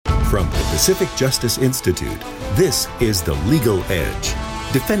From the Pacific Justice Institute, this is The Legal Edge,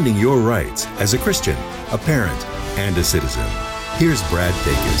 defending your rights as a Christian, a parent, and a citizen. Here's Brad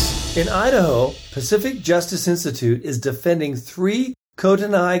Dacus. In Idaho, Pacific Justice Institute is defending 3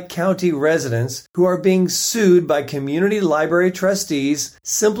 Kootenai County residents who are being sued by community library trustees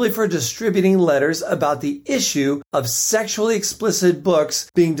simply for distributing letters about the issue of sexually explicit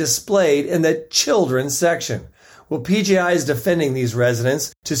books being displayed in the children's section. Well, PJI is defending these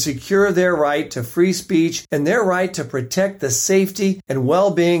residents to secure their right to free speech and their right to protect the safety and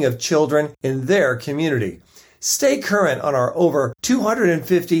well-being of children in their community. Stay current on our over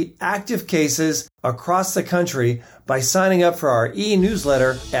 250 active cases across the country by signing up for our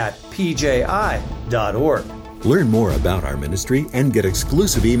e-newsletter at pji.org. Learn more about our ministry and get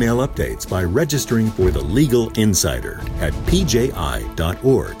exclusive email updates by registering for the Legal Insider at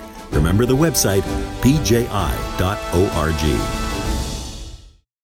pji.org. Remember the website, pji.org.